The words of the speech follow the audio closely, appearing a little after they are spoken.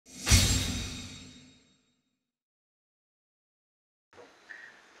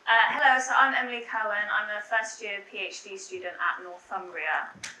Hello, so I'm Emily Kirwan. I'm a first year PhD student at Northumbria.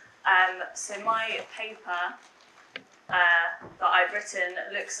 So my paper that I've written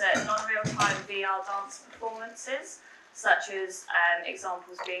looks at non-real-time VR dance performances, such as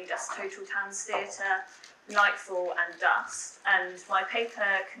examples being just Total Tans Theatre, Nightfall and Dust. And my paper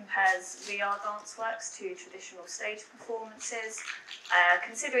compares VR dance works to traditional stage performances,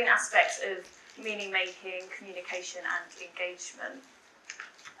 considering aspects of meaning-making, communication and engagement.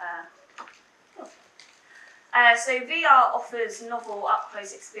 So VR offers novel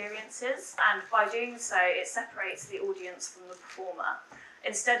up-close experiences, and by doing so it separates the audience from the performer.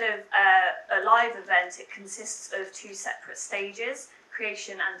 Instead of a live event, it consists of two separate stages,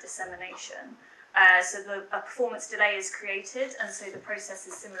 creation and dissemination. So a performance delay is created, and so the process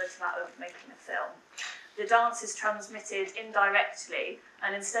is similar to that of making a film. The dance is transmitted indirectly,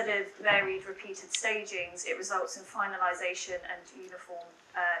 and instead of varied repeated stagings, it results in finalisation and uniform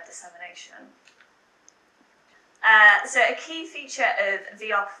dissemination. So a key feature of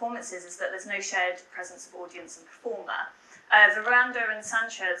VR performances is that there's no shared presence of audience and performer. Veranda and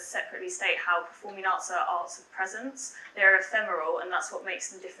Sanchez separately state how performing arts are arts of presence. They're ephemeral, and that's what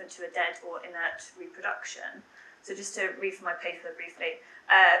makes them different to a dead or inert reproduction. So just to read from my paper briefly,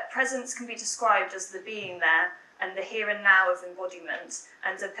 presence can be described as the being there and the here and now of embodiment,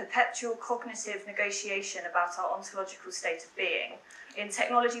 and a perpetual cognitive negotiation about our ontological state of being. In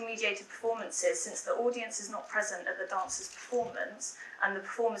technology-mediated performances, since the audience is not present at the dancer's performance, and the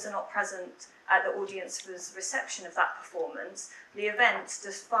performers are not present at the audience's reception of that performance, the event,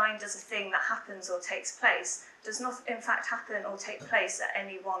 defined as a thing that happens or takes place, does not in fact happen or take place at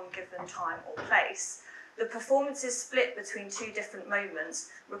any one given time or place. The performance is split between two different moments,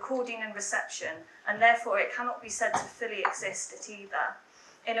 recording and reception, and therefore it cannot be said to fully exist at either.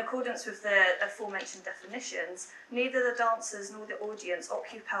 In accordance with the aforementioned definitions, neither the dancers nor the audience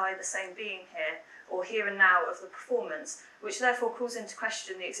occupy the same being here, or here and now of the performance, which therefore calls into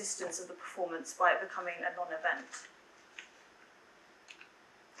question the existence of the performance by it becoming a non-event.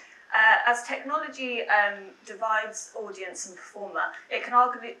 As technology divides audience and performer, it can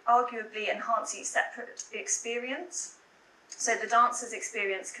arguably enhance each separate experience. So the dancer's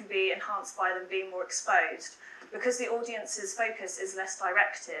experience can be enhanced by them being more exposed. Because the audience's focus is less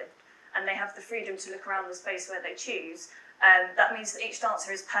directive, and they have the freedom to look around the space where they choose, that means that each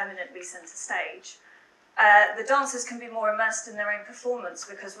dancer is permanently centre stage. The dancers can be more immersed in their own performance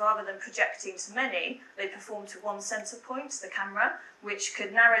because rather than projecting to many, they perform to one centre point, the camera, which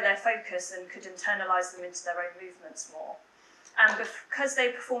could narrow their focus and could internalise them into their own movements more. And because they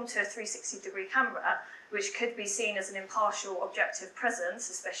perform to a 360-degree camera, which could be seen as an impartial, objective presence,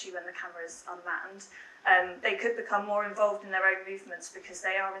 especially when the camera is unmanned, they could become more involved in their own movements because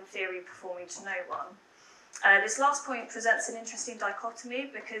they are, in theory, performing to no one. This last point presents an interesting dichotomy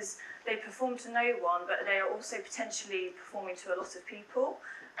because they perform to no one, but they are also potentially performing to a lot of people.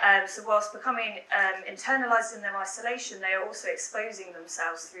 So whilst becoming internalised in their isolation, they are also exposing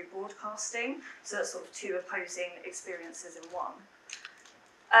themselves through broadcasting. So that's sort of two opposing experiences in one.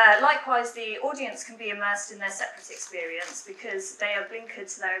 Likewise, the audience can be immersed in their separate experience because they are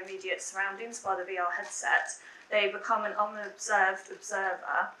blinkered to their immediate surroundings by the VR headset. They become an unobserved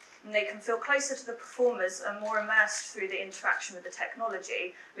observer, and they can feel closer to the performers and more immersed through the interaction with the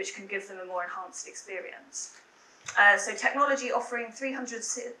technology, which can give them a more enhanced experience. So technology offering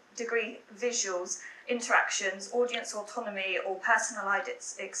 300-degree visuals, interactions, audience autonomy, or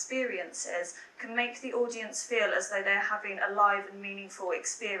personalised experiences can make the audience feel as though they're having a live and meaningful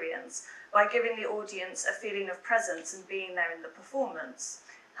experience by giving the audience a feeling of presence and being there in the performance.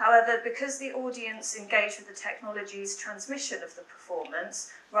 However, because the audience engage with the technology's transmission of the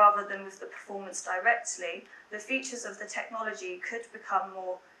performance, rather than with the performance directly, the features of the technology could become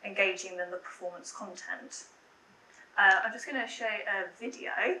more engaging than the performance content. I'm just going to show a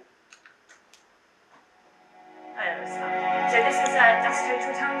video. So this is Das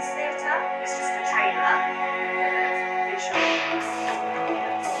Total Tans Theatre. It's just a trailer. Visual.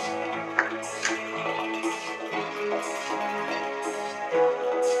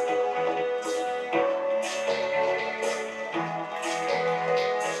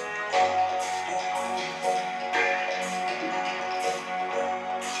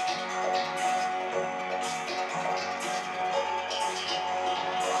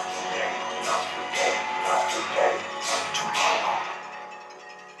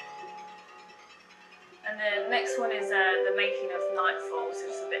 Next one is the making of Nightfall, so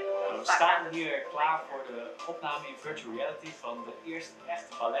it's a bit more. We staan hier klaar voor de opname in virtual reality van de eerste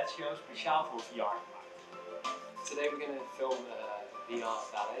echte balletshow speciaal voor VR gemaakt. Today we're going to film VR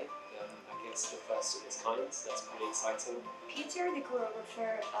ballet. I guess the first of its kind, so that's pretty exciting. Peter, the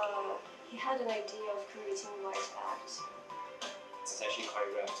choreographer, he had an idea of creating white act. It's actually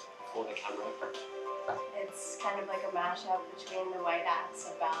choreographed for the camera. It's kind of like a mashup between the white acts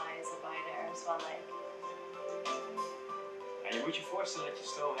of ballet as well, like. Ja, je moet je voorstellen dat je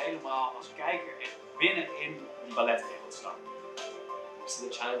zo helemaal als kijker echt binnenin die balletwereld stapt. So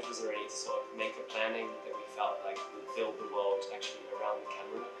the challenge was already to sort of make the planning that we felt like would build the world actually around the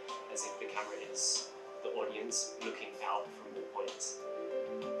camera, as if the camera is the audience looking out from the point.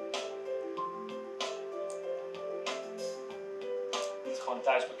 Je moet gewoon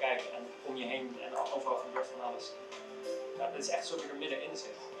thuis bekijken en om je heen en overal gebeurt van alles. Ja, het is echt alsof je er middenin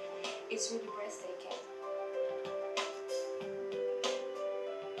zit. It's really breathtaking.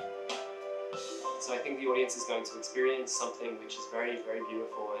 So I think the audience is going to experience something which is very, very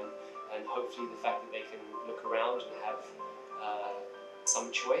beautiful, and hopefully the fact that they can look around and have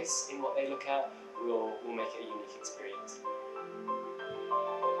some choice in what they look at will make it a unique experience.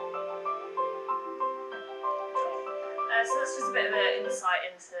 So that's just a bit of an insight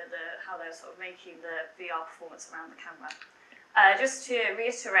into how they're sort of making the VR performance around the camera. Just to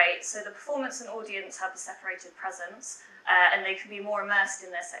reiterate, so the performance and audience have a separated presence, and they can be more immersed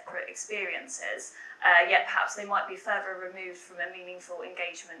in their separate experiences, yet perhaps they might be further removed from a meaningful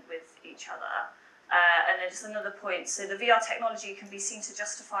engagement with each other. And then just another point, so the VR technology can be seen to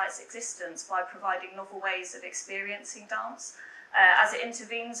justify its existence by providing novel ways of experiencing dance. As it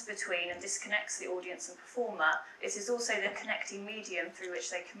intervenes between and disconnects the audience and performer, it is also the connecting medium through which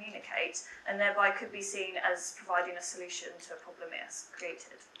they communicate, and thereby could be seen as providing a solution to a problem it has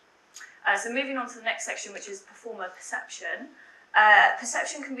created. So moving on to the next section, which is performer perception.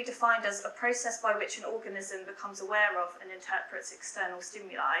 Perception can be defined as a process by which an organism becomes aware of and interprets external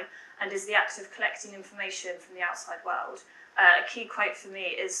stimuli, and is the act of collecting information from the outside world. A key quote for me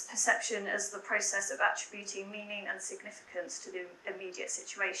is perception as the process of attributing meaning and significance to the immediate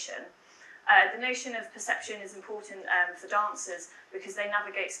situation. The notion of perception is important for dancers because they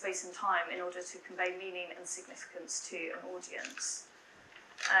navigate space and time in order to convey meaning and significance to an audience.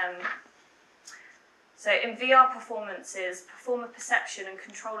 So in VR performances, performer perception and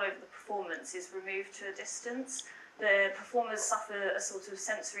control over the performance is removed to a distance. The performers suffer a sort of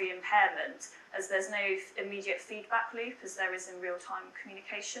sensory impairment as there's no immediate feedback loop as there is in real-time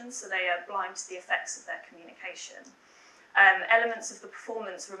communication, so they are blind to the effects of their communication. Elements of the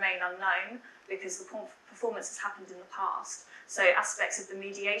performance remain unknown because the performance has happened in the past, so aspects of the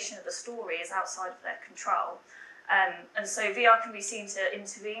mediation of the story is outside of their control. And so VR can be seen to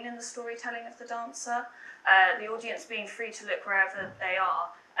intervene in the storytelling of the dancer. The audience being free to look wherever they are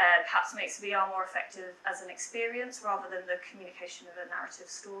perhaps makes VR more effective as an experience rather than the communication of a narrative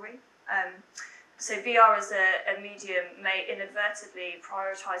story. So VR as a medium may inadvertently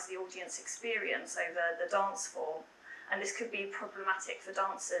prioritise the audience experience over the dance form, and this could be problematic for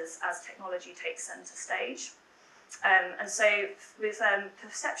dancers as technology takes centre stage. And so with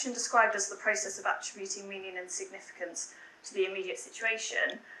perception described as the process of attributing meaning and significance to the immediate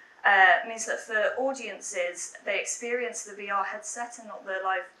situation, means that for audiences, they experience the VR headset and not the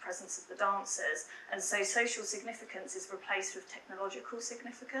live presence of the dancers, and so social significance is replaced with technological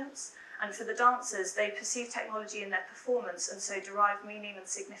significance. And for the dancers, they perceive technology in their performance and so derive meaning and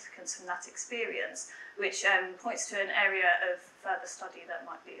significance from that experience, which points to an area of further study that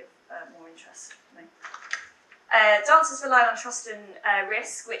might be of more interest for me. Dancers rely on trust and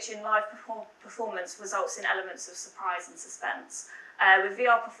risk, which in live performance results in elements of surprise and suspense. With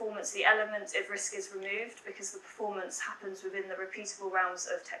VR performance, the element of risk is removed because the performance happens within the repeatable realms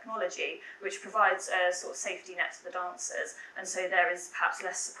of technology, which provides a sort of safety net to the dancers, and so there is perhaps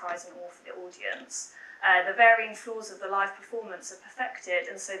less surprise and awe for the audience. The varying flaws of the live performance are perfected,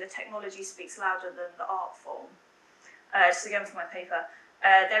 and so the technology speaks louder than the art form. Just again from my paper.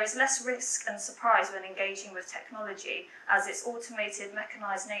 There is less risk and surprise when engaging with technology, as its automated,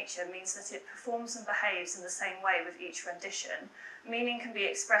 mechanised nature means that it performs and behaves in the same way with each rendition. Meaning can be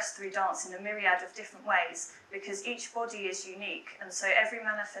expressed through dance in a myriad of different ways, because each body is unique, and so every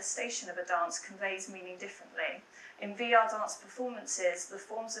manifestation of a dance conveys meaning differently. In VR dance performances, the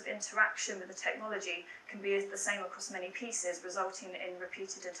forms of interaction with the technology can be the same across many pieces, resulting in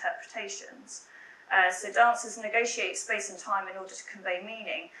repeated interpretations. So dancers negotiate space and time in order to convey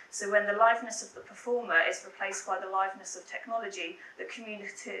meaning, so when the liveness of the performer is replaced by the liveness of technology, the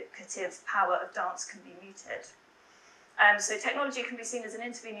communicative power of dance can be muted. So technology can be seen as an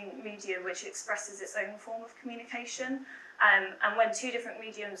intervening medium which expresses its own form of communication, and when two different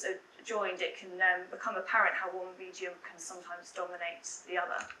mediums are joined, it can become apparent how one medium can sometimes dominate the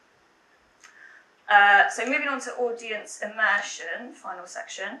other. So moving on to audience immersion, final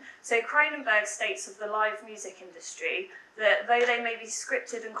section. So Cronenberg states of the live music industry that though they may be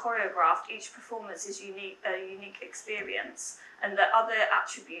scripted and choreographed, each performance is a unique experience, and that other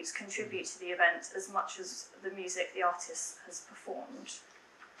attributes contribute to the event as much as the music the artist has performed.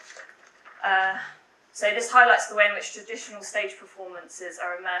 So this highlights the way in which traditional stage performances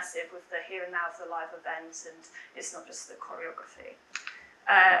are immersive with the here and now of the live event, and it's not just the choreography.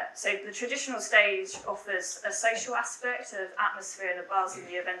 So the traditional stage offers a social aspect of atmosphere and a buzz in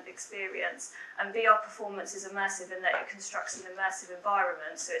the event experience, and VR performance is immersive in that it constructs an immersive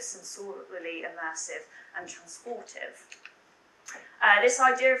environment, so it's sensorially immersive and transportive. This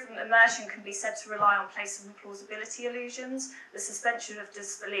idea of immersion can be said to rely on place and plausibility illusions, the suspension of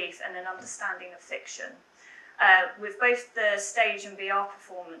disbelief, and an understanding of fiction. With both the stage and VR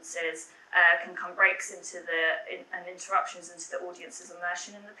performances, can come breaks into and interruptions into the audience's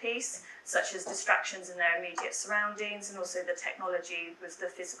immersion in the piece, such as distractions in their immediate surroundings, and also the technology with the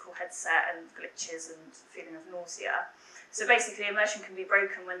physical headset and glitches and feeling of nausea. So basically, immersion can be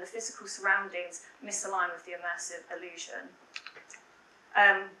broken when the physical surroundings misalign with the immersive illusion.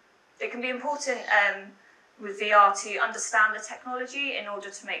 It can be important with VR to understand the technology in order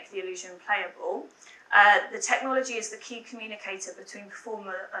to make the illusion playable. The technology is the key communicator between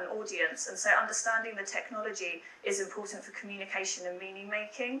performer and audience, and so understanding the technology is important for communication and meaning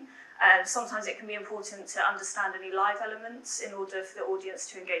making. Sometimes it can be important to understand any live elements in order for the audience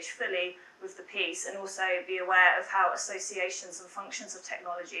to engage fully with the piece, and also be aware of how associations and functions of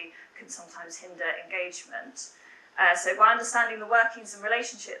technology can sometimes hinder engagement. So by understanding the workings and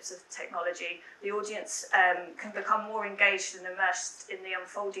relationships of technology, the audience can become more engaged and immersed in the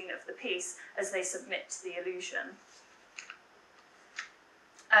unfolding of the piece as they submit to the illusion.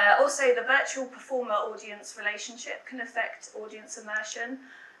 Also, the virtual performer-audience relationship can affect audience immersion.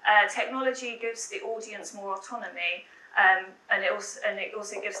 Technology gives the audience more autonomy, and it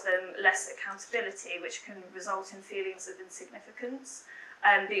also gives them less accountability, which can result in feelings of insignificance.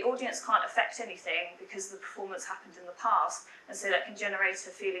 The audience can't affect anything because the performance happened in the past, and so that can generate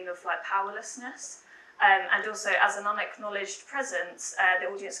a feeling of powerlessness. And also, as an unacknowledged presence, the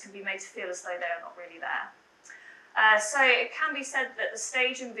audience can be made to feel as though they are not really there. So it can be said that the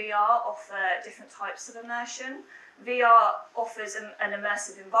stage and VR offer different types of immersion. VR offers an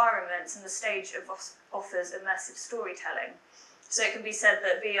immersive environment, and the stage offers immersive storytelling. So it can be said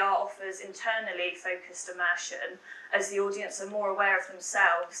that VR offers internally focused immersion, as the audience are more aware of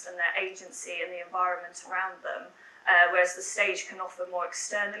themselves and their agency and the environment around them, whereas the stage can offer more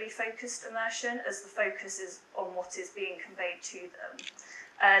externally focused immersion, as the focus is on what is being conveyed to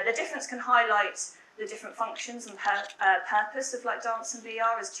them. The difference can highlight the different functions and purpose of dance and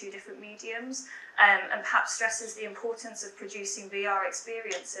VR as two different mediums, and perhaps stresses the importance of producing VR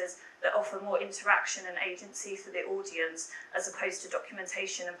experiences that offer more interaction and agency for the audience, as opposed to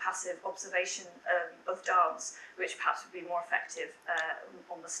documentation and passive observation of dance, which perhaps would be more effective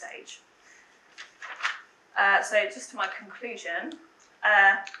on the stage. So just to my conclusion,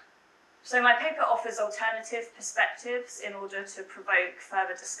 so my paper offers alternative perspectives in order to provoke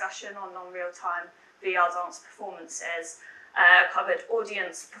further discussion on non-real-time VR dance performances. Covered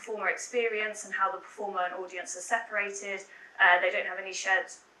audience performer experience and how the performer and audience are separated. They don't have any shared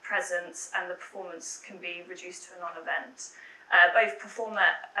presence, and the performance can be reduced to a non-event. Both performer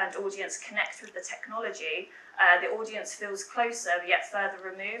and audience connect with the technology. The audience feels closer yet further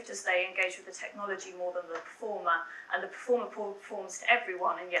removed as they engage with the technology more than the performer, and the performer performs to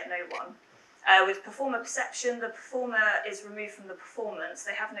everyone and yet no one. With performer perception, the performer is removed from the performance.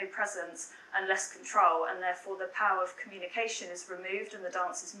 They have no presence and less control, and therefore the power of communication is removed and the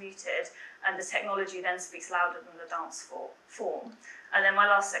dance is muted, and the technology then speaks louder than the dance form. And then my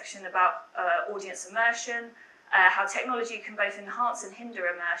last section about audience immersion, how technology can both enhance and hinder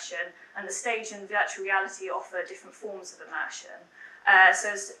immersion, and the stage and virtual reality offer different forms of immersion. So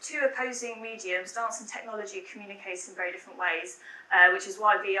as two opposing mediums, dance and technology communicate in very different ways, which is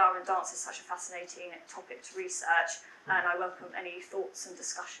why VR and dance is such a fascinating topic to research, and I welcome any thoughts and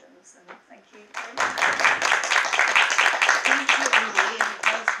discussions, and thank you very much.